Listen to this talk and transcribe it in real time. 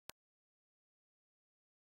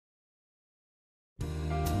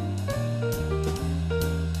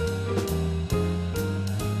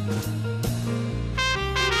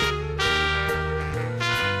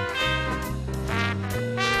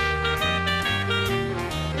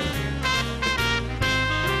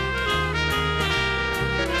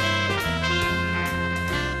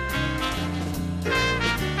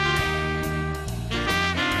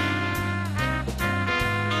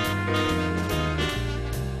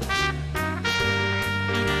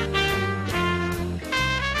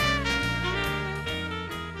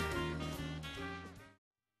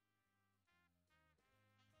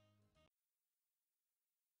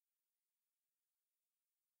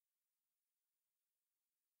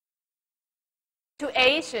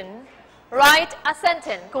situation write a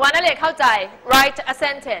sentence คุณว่านักเรียนเข้าใจ write a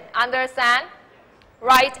sentence understand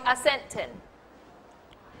write a sentence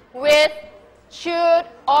with should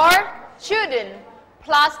or shouldn't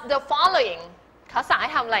plus the following เขาสั่งให้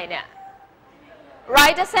ทำอะไรเนี่ย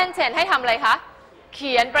write a sentence ให้ทำอะไรคะเ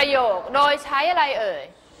ขียนประโยคโดยใช้อะไรเอ่ย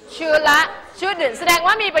should และ shouldn't แสดง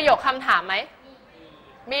ว่ามีประโยคคำถามไหม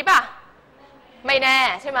มีป่ะไม่แน่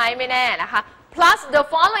ใช่ไหมไม่แน่นะคะ plus the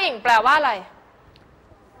following แปลว่าอะไร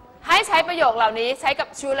ให้ใช้ประโยคเหล่านี้ใช้กับ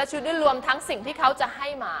should และ shouldn't รวมทั้งสิ่งที่เขาจะให้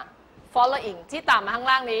มา following ที่ตามมาข้าง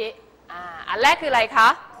ล่างนี้อันแรกคืออะไรคะ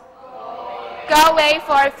go away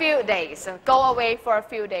for a few days go away for a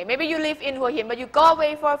few days maybe you live in Hua Hin but you go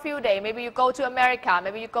away for a few days maybe you go to America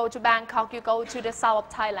maybe you go to Bangkok you go to the south of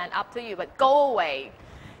Thailand up to you but go away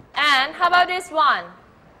and how about this one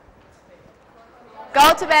go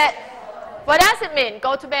to bed what does it mean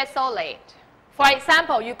go to bed so late for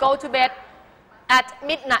example you go to bed at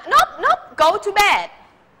midnight nope go to bed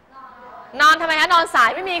นอนทำไมคะนอนสาย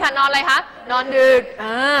ไม่มีค่ะนอนอะไรคะนอนดึก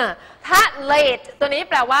ถ้า late ตัวนี้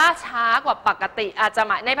แปลว่าช้ากว่าปกติอาจจะห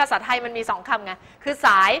มายในภาษาไทยมันมี2คำไงคือส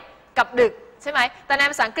ายกับดึกใช่ไหมแต่ใน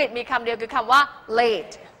ภาษาอังกฤษมีคำเดียวคือคำว่า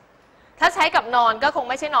late ถ้าใช้กับนอนก็คง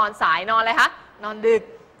ไม่ใช่นอนสายนอนอะไรคะนอนดึก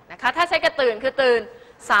นะคะถ้าใช้กับตื่นคือตื่น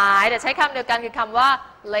สายแต่ใช้คำเดียวกันคือคำว่า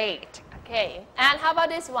late okay and how about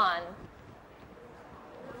this one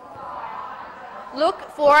look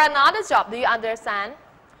for another job do you understand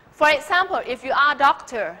For example, if you are a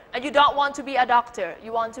doctor and you don't want to be a doctor,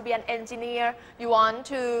 you want to be an engineer, you want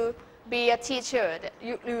to be a teacher,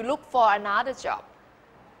 you look for another job.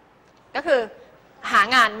 ก็คือหา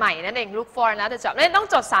งานใหม่นั่นเอง look for another job นี่ต้อง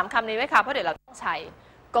จด3คำนี้ไว้ค่ะเพราะเดี๋ยวเราต้องใช้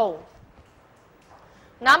go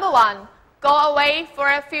number 1 go away for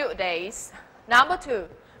a few days number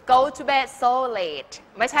 2 go to bed so late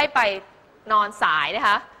ไม่ใช่ไปนอนสายนะค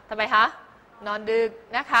ะทำไมคะนอนดึก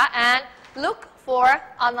นะคะ and look for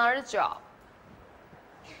another job.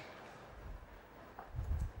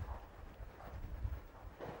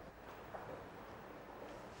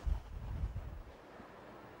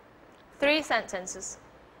 Three sentences.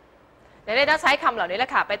 เดี๋ยวเราใช้คำเหล่านี้แหละ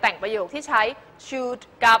ค่ะไปแต่งประโยคที่ใช้ should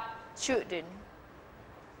กับ shouldn't.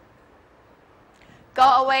 Go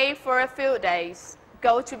away for a few days.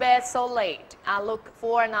 Go to bed so late. I look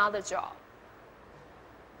for another job.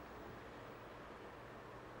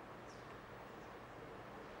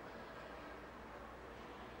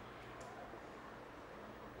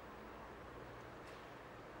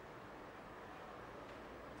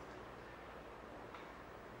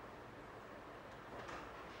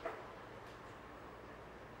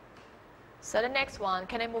 So the next one,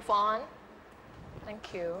 can I move on?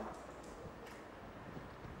 Thank you.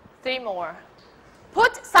 3 more.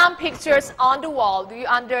 Put some pictures on the wall. Do you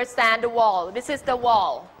understand the wall? This is the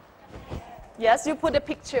wall. Yes, you put a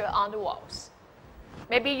picture on the walls.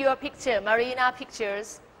 Maybe your picture, Marina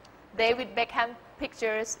pictures, David Beckham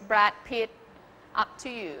pictures, Brad Pitt, up to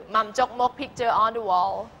you. Mam Jok Mok picture on the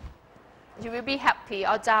wall. You will be happy.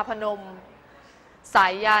 Or Ja Phanom,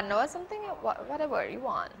 Sayan, or something, whatever you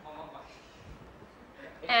want.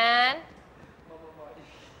 And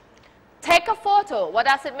take a photo. What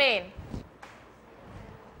does it mean?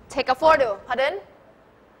 Take a photo. Pardon?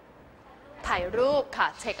 ถ่ายรูปค่ะ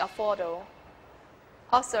take a photo.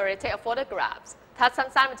 Oh sorry, take a photograph. ถ้า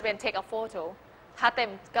สั้นๆมันจะเป็น take a photo. ถ้าเต็ม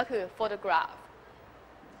ก็คือ photograph.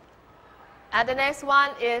 And the next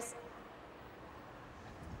one is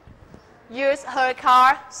use her car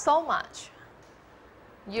so much.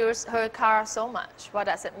 Use her car so much. What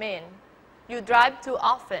does it mean? You drive too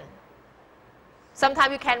often.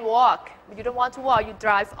 Sometimes you can walk, but you don't want to walk. You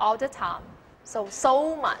drive all the time. So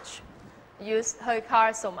much. Use her car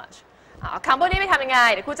so much. คำพวกนี้ไม่ทำยังไง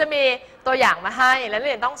เดี๋ยวครูจะมีตัวอย่างมาให้แล้วนักเ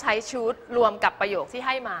รียนต้องใช้ชุดรวมกับประโยคที่ใ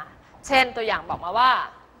ห้มาเช่นตัวอย่างบอกมาว่า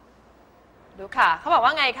ดูค่ะเขาบอกว่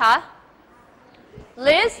าไงคะ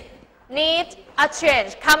Liz need a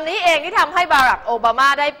change คำนี้เองที่ทำให้บารักโอบามา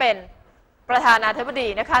ได้เป็นประธานาธิบดี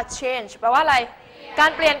นะคะ change แปลว่าอะไรกา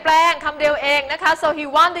รเปลี่ยนแปลงคำเดียวเองนะคะ so he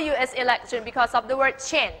won the U.S. election because of the word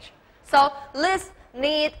change so Liz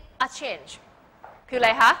need a change คืออะไร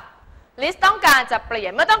คะ Liz ต้องการจะเปลี่ย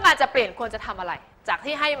นเมื่อต้องการจะเปลี่ยนควรจะทำอะไรจาก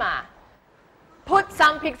ที่ให้มา put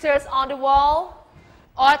some pictures on the wall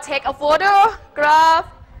or take a photograph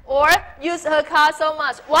or use her car so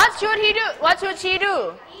much what should he do what should she do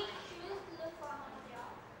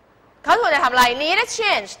เขาควรจะทำอะไร need a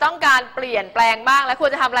change ต้องการเปลี่ยนแปลงบ้างแล้วควร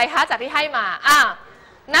จะทำอะไรคะจากที่ให้มา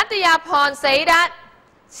นัตยาพร say that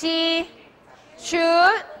she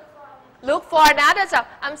should look for another job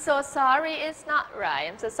I'm so sorry it's not right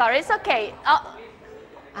I'm so sorry it's okay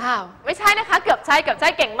อ้าวไม่ใช่นะคะเกือบใช่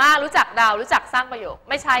เก่งมากรู้จักดาวรู้จักสร้างประโยค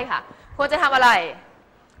ไม่ใช่ค่ะควรจะทำอะไร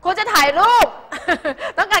ควรจะถ่ายรูป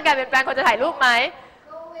ต้องการการเปลี่ยนแปลงควรจะถ่ายรูปไหม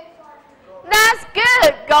That's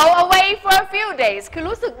good go away for a few days คือ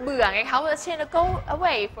รู้สึกเบื่อไงคะว่าเช่น go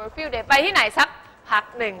away for a few days ไปที่ไหนสักพัก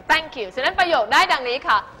หนึ่ง thank you ฉะนั้นประโยคได้ดังนี้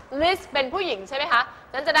ค่ะ Liz เป็นผู้หญิงใช่ไหมคะ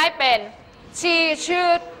นั้นจะได้เป็น she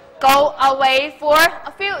should go away for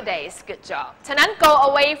a few days good job ฉะนั้น go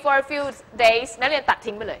away for a few days นักเรียนตัด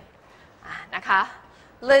ทิ้งไปเลยนะคะ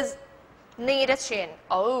Liz need a change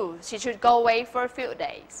oh she should go away for a few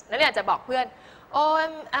days นักเรียนจะบอกเพื่อน oh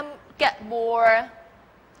I'm get bored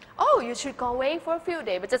oh you should go away for a few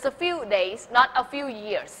days but just a few days not a few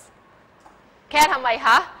years แค่ทำไมค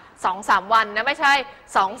ะ2-3 วันนะไม่ใช่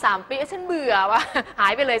 2-3 ปีฉันเบื่อว่ะหา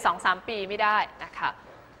ยไปเลย 2-3 ปีไม่ได้นะคะ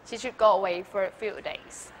she should go away for a few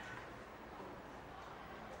days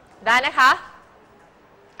ได้นะคะ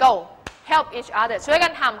go help each other ช่วยกั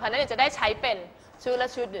นทำค่ะนั่นเองจะได้ใช้เป็นshouldและ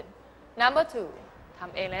shouldn't number 2ท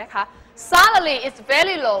ำเองเลยนะคะ salary is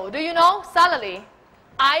very low do you know salary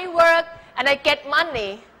I work and I get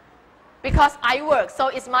money because I work so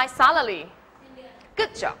it's my salary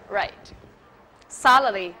good job right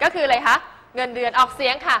salary ก็คืออะไรคะเงินเดือนออกเสี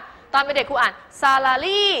ยงค่ะตอนเป็นเด็กครูอ่าน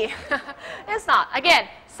salary it's not again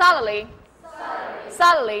salary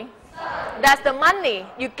that's the money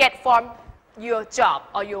you get from your job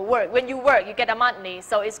or your work when you work you get the money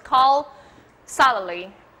so it's called salary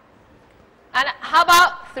and how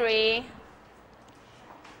about 3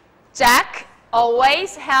 Jack always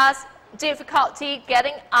has difficulty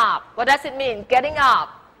getting up what does it mean getting up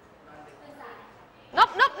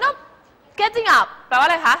nope getting up แปลว่าอ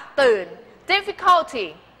ะไรคะตื่น difficulty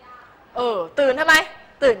ตื่นทำไม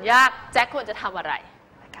ตื่นยากแจ็คควรจะทำอะไร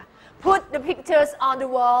นะคะ put the pictures on the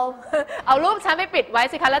wall เอารูปฉันไปปิดไว้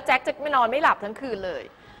สิคะแล้วแจ็คจะไม่นอนไม่หลับทั้งคืนเลย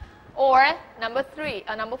or number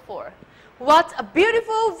 4 what a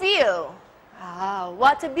beautiful view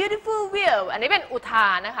what a beautiful view อันนี้เป็นอุทา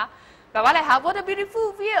นนะคะแปลว่าอะไรคะ what a beautiful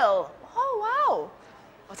view oh wow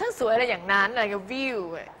ช่างสวยอะไรอย่างนั้นอะไรกับ view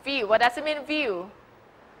what does it mean view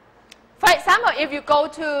For example, if you go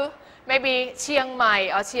to maybe Chiang Mai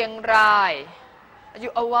or Chiang Rai,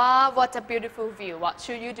 wow, what a beautiful view. What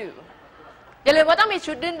should you do? อย่าลืมว่าต้องมี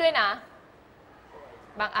ชุดดิ้นด้วยนะ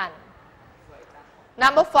บางอัน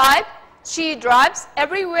Number 5, she drives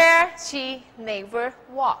everywhere. She never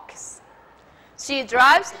walks. She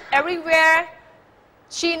drives everywhere.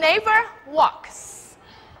 She never walks.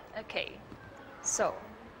 Okay, so.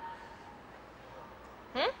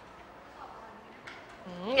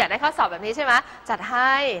 อยากได้ข้อสอบแบบนี้ใช่ไหมจัดใ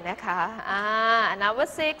ห้นะคะnumber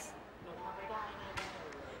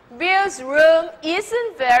 6 Bill's room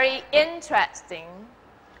isn't very interesting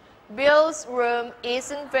Bill's room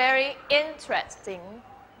isn't very interesting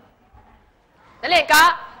นักเรียนก็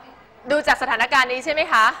ดูจากสถานการณ์นี้ใช่ไหม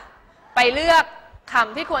คะไปเลือกค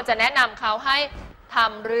ำที่ควรจะแนะนำเขาให้ท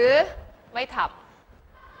ำหรือไม่ทำ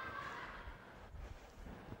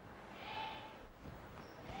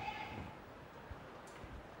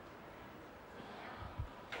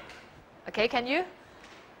Okay, can you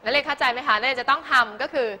นักเรียนเข้าใจไหมคะนักเรียนจะต้องทำก็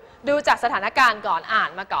คือดูจากสถานการณ์ก่อนอ่าน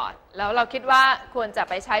มาก่อนแล้วเราคิดว่าควรจะ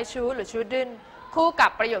ไปใช้ should หรือ shouldn't คู่กับ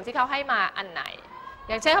ประโยคที่เขาให้มาอันไหน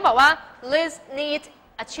อย่างเช่นเขาบอกว่า Liz needs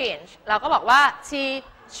a change เราก็บอกว่า she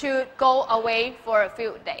should go away for a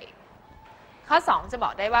few days ข้อ 2 จะบอ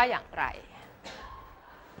กได้ว่าอย่างไร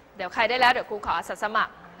เดี๋ยวใครได้แล้วเดี๋ยวครูขออาสาสมัค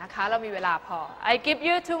รนะคะเรามีเวลาพอ I give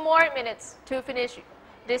you 2 more minutes to finish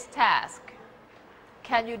this task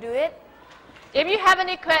Can you do it If you have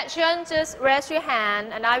any questions, just raise your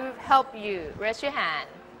hand and I will help you. Raise your hand.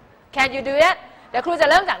 Can you do it? เดี๋ยวครูจะ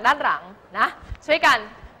เริ่มจากด้านหลังนะช่วยกัน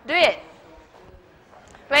Do it.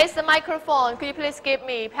 Raise the microphone. Could you please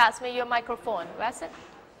pass me your microphone? Where's it?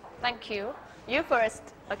 Thank you. You first.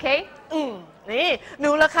 Okay? นี่หนู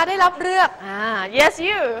ราคาได้รับเลือกYes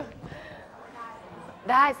you.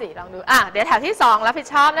 ได้สิลองดูเดี๋ยวแถวที่2รับผิด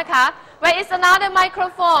ชอบนะคะ Where is another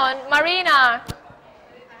microphone?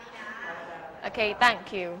 Marina.Okay, thank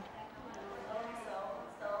you.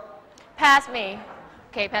 Pass me.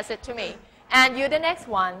 Okay, pass it to me. And you the next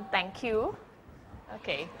one. Thank you.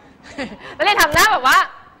 Okay. แล้วเลยทำหน้าแบบว่า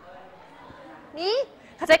มี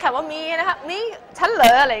เข้าใจคำว่ามีนะคะมีฉันเหร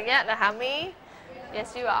ออะไรเงี้ยนะคะมี Yes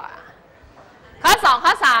you are. ข้อ 2 ข้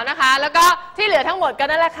อ 3 นะคะแล้วก็ที่เหลือทั้งหมดก็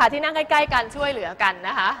นั่นแหละค่ะที่นั่งใกล้ๆกันช่วยเหลือกันน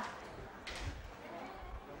ะคะ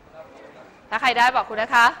ถ้าใครได้บอกคุณนะ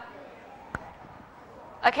คะ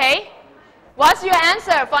Okay.What's your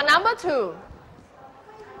answer for number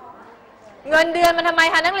 2 เงินเดือนมันทำไม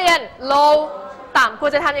คะนักเรียน low ต่ำคว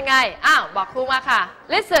รจะทำยังไงบอกครูมาค่ะ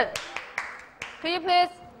listen could you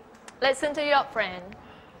please listen to your friend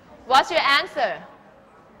What's your answer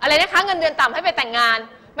อะไรนะคะเงินเดือนต่ำให้ไปแต่งงาน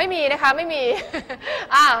ไม่มีนะคะไม่มี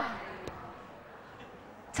อ้าว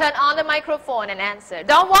Turn on the microphone and answer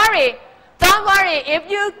Don't worry if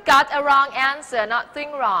you got a wrong answer nothing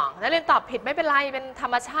wrong นักเรียนตอบผิดไม่เป็นไรเป็นธร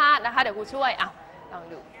รมชาตินะคะเดี๋ยวครูช่วยลอง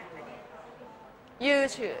ดู You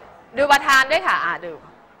should ดูประธานด้วยค่ะดู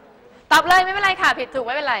ตอบเลยไม่เป็นไรค่ะผิดถูกไ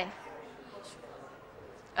ม่เป็นไร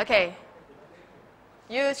โอเค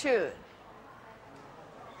You should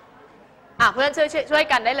เพื่อนช่วย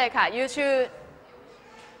กันได้เลยค่ะ You should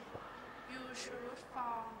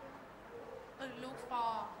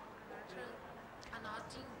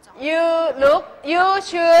You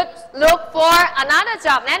should look for another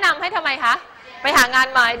job แนะนำให้ทำไมคะไปหางาน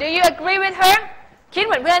ใหม่ Do you agree with her คิดเ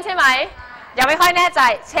หมือนเพื่อนใช่ไหมยังไม่ค่อยแน่ใจ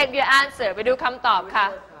Check your answer ไปดูคำตอบค่ะ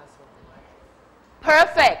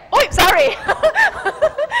Perfect อุ๊ย sorry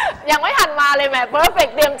ยังไม่หันมาเลยแหม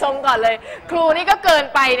Perfect เตรียมชมก่อนเลยครูนี่ก็เกิน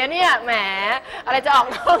ไปนะเนี่ยแหมอะไรจะออก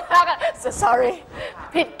นอกหน้ากัน so sorry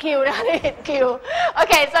ผิดคิวนะผิดคิว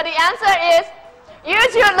Okay so the answer is You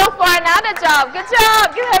should look for another job. Good job.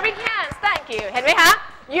 Give her big hands. Thank you. เห็นไหมคะ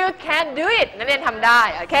You can do it นักเรียนทำได้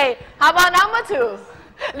Okay. How about number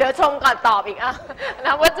 2 เหลือชมก่อนตอบอีก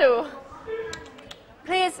Number 2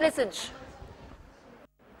 Please listen.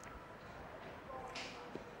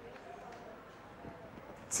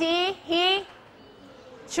 He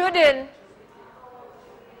shouldn't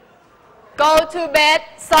go to bed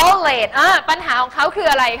so late. ปัญหาของเขาคือ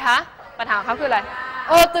อะไรคะปัญหาของเขาคืออะไร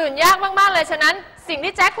ตื่นยากมากๆเลยฉะนั้นสิ่ง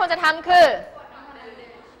ที่แจ็คควรจะทำคือ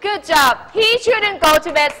Good job He shouldn't go to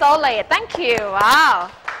bed so late Thank you Wow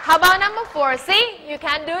How about number 4 See you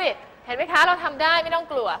can do it เห็นไหมคะเราทำได้ไม่ต้อง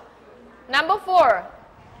กลัว Number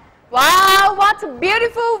 4 Wow what a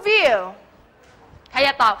beautiful view ใครอย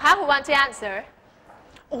ากตอบคะ Who wants to answer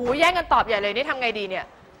โอ้โหแย่งกันตอบใหญ่เลยนี่ทำไงดีเนี่ย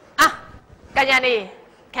กัญญาณี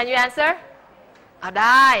Can you answer ไ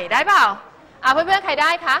ด้เปล่าเพื่อนๆใครได้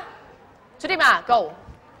คะชุติมา go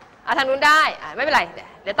ทางนู้นได้ไม่เป็นไร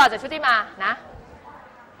เดี๋ยวต่อจากชุติมานะ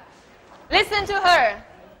listen to her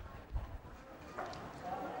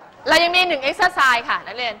เรายังมี1 exercise ค่ะ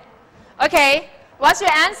นักเรียนโอเค what's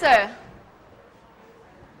your answer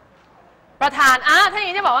ประธานท่าน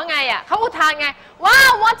นี้จะบอกว่าไงเขาอุทานไง wow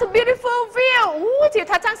what a beautiful view ทิว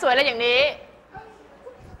ทัศน์ช่างสวยอะไรอย่างนี้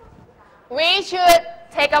we should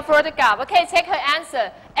take a photograph okay take her answer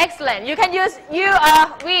excellent you can use you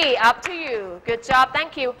we up to you good job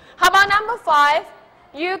thank you how about number 5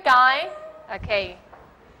 you guys okay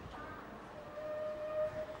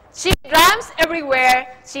she drives everywhere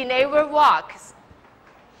she never walks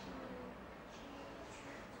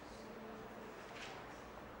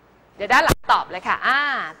เดี๋ยวด้านหลังตอบเลยค่ะ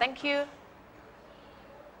thank you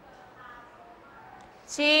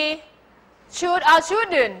she should or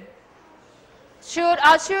shouldn't should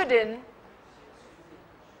or shouldn't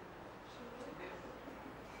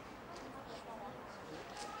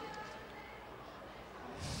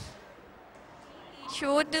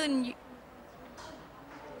shouldn't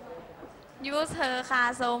use her car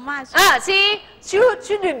so much she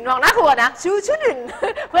shouldn't มองหน้าครัวนะ shouldn't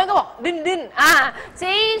เพื่อนก็บอกดิ้น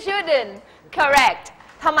she shouldn't correct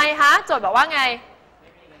ทำไมคะโจทย์บอกว่าไง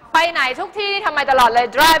ไปไหนทุกที่ทำไมตลอดเลย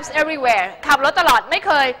drives everywhere ขับรถตลอดไม่เ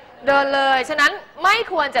คยเดินเลยฉะนั้นไม่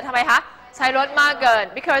ควรจะทำไมคะใช้รถมากเกิน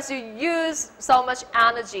because you use so much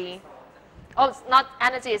energy not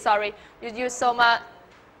energy sorry you use so much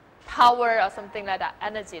power or something like that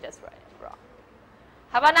energy that's right wrong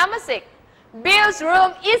how about number 6 Bill's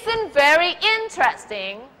room isn't very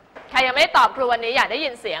interesting ใครยังไม่ได้ตอบครูวันนี้อยากได้ยิ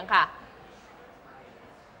นเสียงค่ะ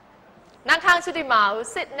นั่งข้างชุติมา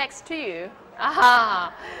sit next to you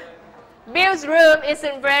Bill's room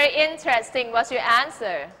isn't very interesting what's your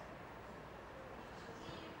answer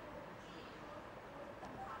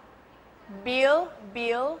Bill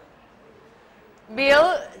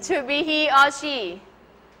to be he or she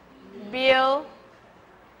Bill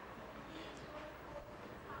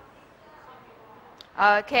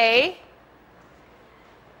okay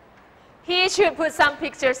he should put some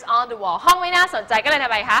pictures on the wall ห้องไม่น่าสนใจก็เลยทำ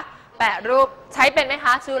ไมคะแปะรูปใช้เป็นไหมค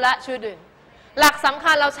ะชูละชูดึงหลักสำ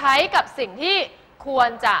คัญเราใช้กับสิ่งที่ควร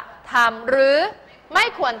จะทำหรือไม่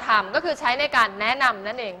ควรทำก็คือใช้ในการแนะนำ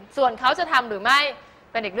นั่นเองส่วนเขาจะทำหรือไม่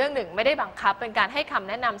เป็นอีกเรื่องหนึ่งไม่ได้บังคับเป็นการให้คำ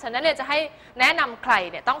แนะนำฉะนั้นเนี่ยจะให้แนะนำใคร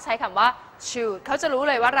เนี่ยต้องใช้คำว่า should เขาจะรู้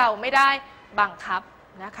เลยว่าเราไม่ได้บังคับ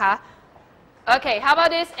นะคะโอเค how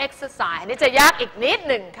about this exercise นี่จะยากอีกนิด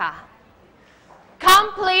หนึ่งค่ะ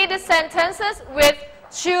complete the sentences with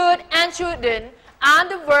should and shouldn't and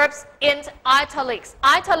the verbs in italics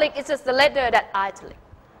italic is just the letter that italic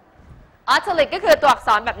italic ก็คือตัวอักษ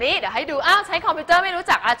รแบบนี้เดี๋ยวให้ดูใช้คอมพิวเตอร์ไม่รู้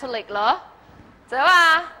จัก italic เหรอเจ๊ว่า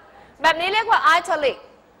แบบนี้เรียกว่า italic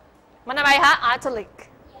มันอะไรคะ italic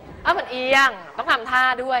มันเอียงต้องทำท่า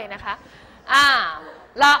ด้วยนะคะ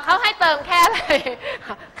เราเขาให้เติมแค่อะไร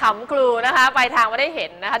ขำครูนะคะไปทางไม่ได้เห็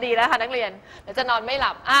นนะคะดีแล้วค่ะนักเรียนเดี๋ยวจะนอนไม่ห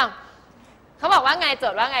ลับเขาบอกว่าไงโจ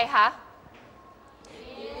ทย์ว่าไงคะ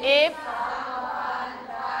if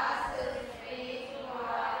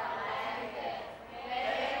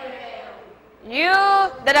you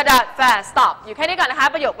fast stop อยู่แค่นี้ก่อนนะคะ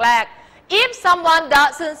ประโยคแรก if someone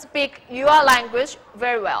doesn't speak your language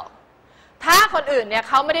very well ถ้าคนอื่นเนี่ยเ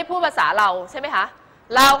ขาไม่ได้พูดภาษาเราใช่ไหมคะ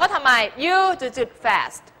เราก็ทำไม you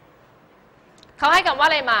fast เขาให้คำว่าอ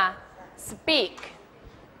ะไรมา speak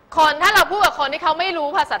คนถ้าเราพูดกับคนที่เขาไม่รู้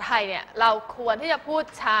ภาษาไทยเนี่ยเราควรที่จะพูด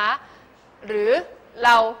ช้าหรือเร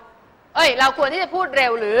าควรที่จะพูดเร็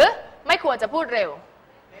วหรือไม่ควรจะพูดเร็ว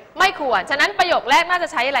ไม่ควรฉะนั้นประโยคแรกน่าจะ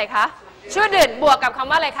ใช้อะไรคะ shouldn't บวกกับคำ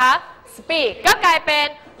ว่าอะไรคะ speak ก็กลายเป็น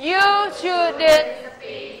you shouldn't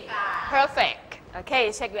speak perfect okay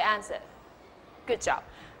check your answer good job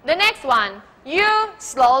the next one you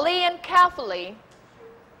slowly and carefully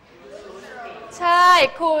ใช่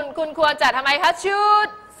คุณควรจะทำไมคะ should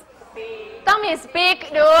ต้องมี speak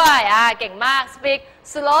ด้วยเก่งมาก speak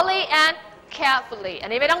slowly and carefully อัน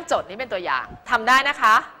นี้ไม่ต้องจดนี่เป็นตัวอย่างทำได้นะค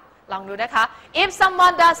ะลองดูนะคะ if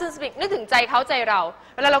someone doesn't speak นึกถึงใจเขาใจเรา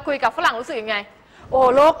เวลาเราคุยกับฝรั่งรู้สึกยังไงโอ้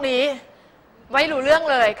โลกนี้ไม่รู้เรื่อง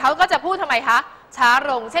เลยเขาก็จะพูดทำไมคะช้า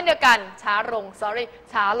ลงเช่นเดียวกันช้าลง sorry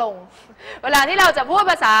ช้าลงเวลาที่เราจะพูด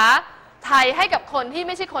ภาษาไทยให้กับคนที่ไ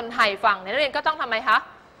ม่ใช่คนไทยฟังนักเรียนก็ต้องทำไมคะ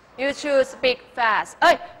you should speak fast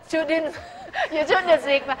shouldn't you shouldn't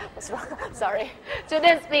speak sorry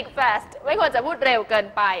shouldn't speak fast ไม่ควรจะพูดเร็วเกิน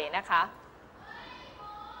ไปนะคะ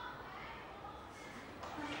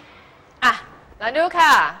มาดูค่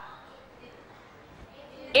ะ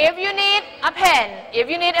if you need a pen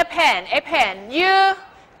you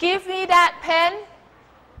give me that pen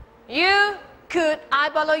you could I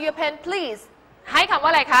borrow your pen please ให้คำว่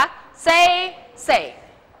าอะไรคะ say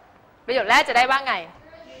ประโยคแรกจะได้ว่าไง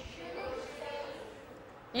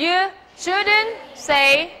you shouldn't say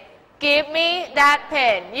give me that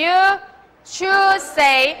pen you should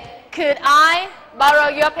say could I borrow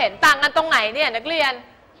your pen ต่างกันตรงไหนเนี่ยนักเรียน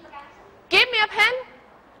Give me a pen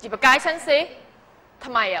หยิบปากกาให้ฉันสิท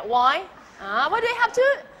ำไมwhy why do I have to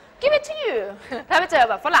give it to you ถ้าไปเจอ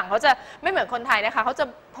แบบฝรั่งเขาจะไม่เหมือนคนไทยนะคะเขาจะ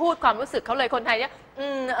พูดความรู้สึกเขาเลยคนไทยเนี่ย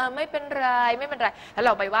ไม่เป็นไรแล้วเร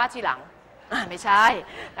าไปว่าทีหลังไม่ใช่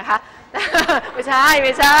นะคะไม่ใช่ห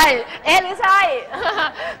รือใช่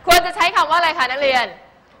ควรจะใช้คำว่าอะไรคะนักเรียน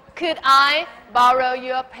Could I borrow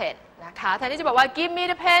your pen นะคะแทนที่จะบอกว่า Give me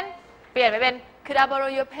the pen เปลี่ยนไปเป็นCould I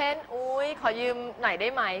borrow your pen ขอยืมหน่อยได้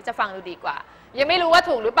ไหมจะฟังดูดีกว่ายังไม่รู้ว่า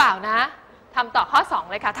ถูกหรือเปล่านะทำต่อข้อ2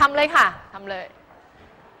เลยค่ะทำเลยค่ะทำเลย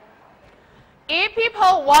If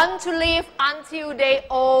people want to live until they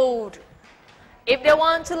old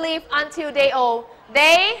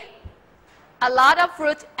they a lot of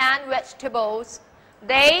fruit and vegetables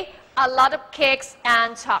they a lot of cakes and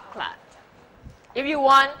chocolate if you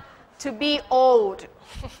want to be old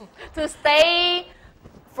to stay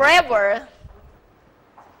forever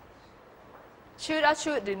should or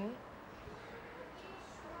shouldn't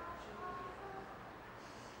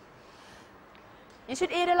you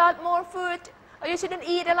should eat a lot more food or you shouldn't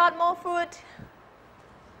eat a lot more food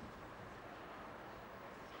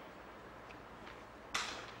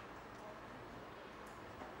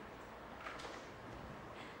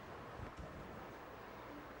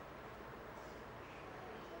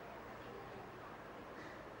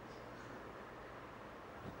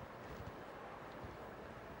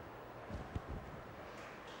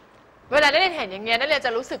เวลานักเรียนเห็นอย่างเงี้ยนักเรียนจ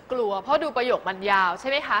ะรู้สึกกลัวเพราะดูประโยคมันยาวใช่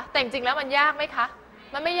ไหมคะแต่จริงๆแล้วมันยากไหมคะ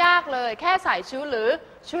มันไม่ยากเลยแค่ใส่ชุดหรือ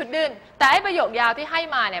ชุดดื้นแต่ไอ้ประโยคยาวที่ให้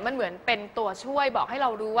มาเนี่ยมันเหมือนเป็นตัวช่วยบอกให้เรา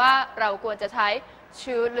รู้ว่าเราควรจะใช้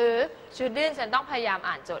ชุดหรือชุดดื้นฉันต้องพยายาม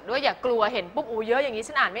อ่านโจทย์ด้วยอย่ากลัวเห็นปุ๊บเยอะอย่างนี้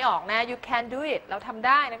ฉันอ่านไม่ออกนะ you can do it เราทำไ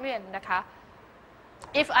ด้นักเรียนนะคะ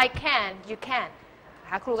if I can you can นะ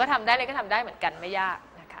คะครูก็ทำได้เลยก็ทำได้เหมือนกันไม่ยาก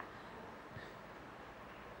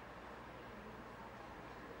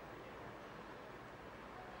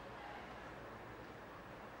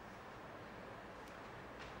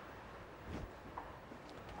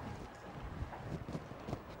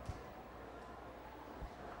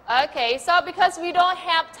Okay, so because we don't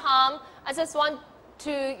have time, I just want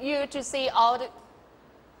you to see all the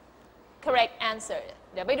correct answer.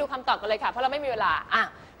 เดี๋ยวไปดูคำตอบกันเลยค่ะเพราะเราไม่มีเวลา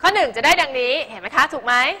ข้อ1จะได้ดังนี้เห็นไหมคะถูกไ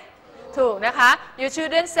หมถูกนะคะ You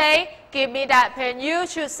shouldn't say give me that pen. You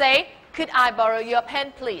should say could I borrow your pen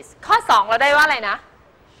please. ข้อ2เราได้ว่าอะไรนะ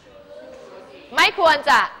ไม่ควร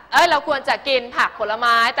จะเราควรจะกินผักผลไ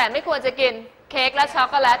ม้แต่ไม่ควรจะกินเค้กและช็อก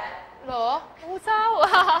โกแลต เหรออู้เศร้า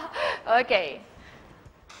โอเค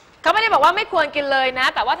เขาไม่ได้บอกว่าไม่ควรกินเลยนะ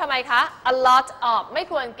แต่ว่าทำไมคะ a lot of ไม่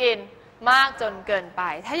ควรกินมากจนเกินไป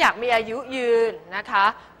ถ้าอยากมีอายุยืนนะคะ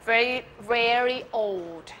very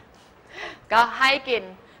old ก็ให้กิน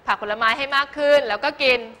ผักผลไม้ให้มากขึ้นแล้วก็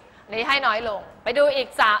กินนี้ให้น้อยลงไปดูอีก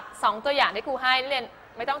2ตัวอย่างที่ครูให้เรียน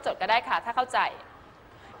ไม่ต้องจดก็ได้ค่ะถ้าเข้าใจ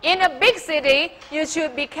In a big city you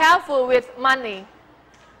should be careful with money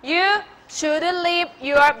you shouldn't leave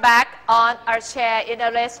your bag on a chair in a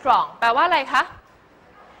restaurant แปลว่าอะไรคะ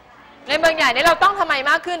ในเมืองใหญ่นี่เราต้องทำไม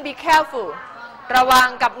มากขึ้น be careful ระวัง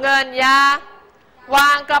กับเงินว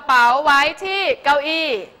างกระเป๋าไว้ที่เก้าอี้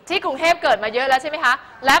ที่กรุงเทพเกิดมาเยอะแล้วใช่ไหมคะ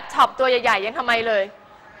แล็ปท็อปตัวใหญ่ๆยังทำไมเลย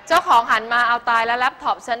เจ้าของหันมาเอาตายแล้วแล็ปท็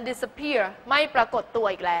อปฉัน disappear ไม่ปรากฏตัว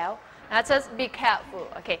อีกแล้วนะ just be careful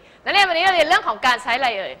โอเคนั่นเองวันนี้เราเรียนเรื่องของการใช้อะไร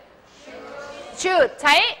เอ่ย should ใ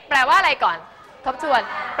ช้แปลว่าอะไรก่อนทบทวน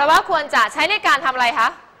แปลว่าควรจะใช้ในการทำอะไรคะ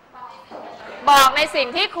บอกในสิ่ง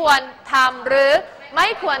ที่ควรทำหรือไม่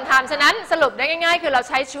ควรทำฉะนั้นสรุปได้ง่ายๆคือเรา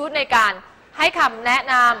ใช้ should ในการให้คำแนะ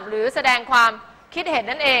นำหรือแสดงความคิดเห็น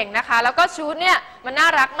นั่นเองนะคะแล้วก็ should เนี่ยมันน่า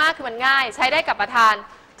รักมากคือมันง่ายใช้ได้กับประธาน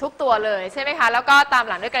ทุกตัวเลยใช่ไหมคะแล้วก็ตาม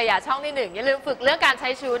หลังด้วยกริยาช่องที่1อย่าลืมฝึกเรื่องการใช้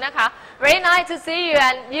should นะคะ very nice to see you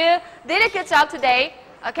and you did a good job today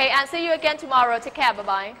okay and see you again tomorrow take care bye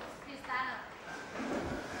bye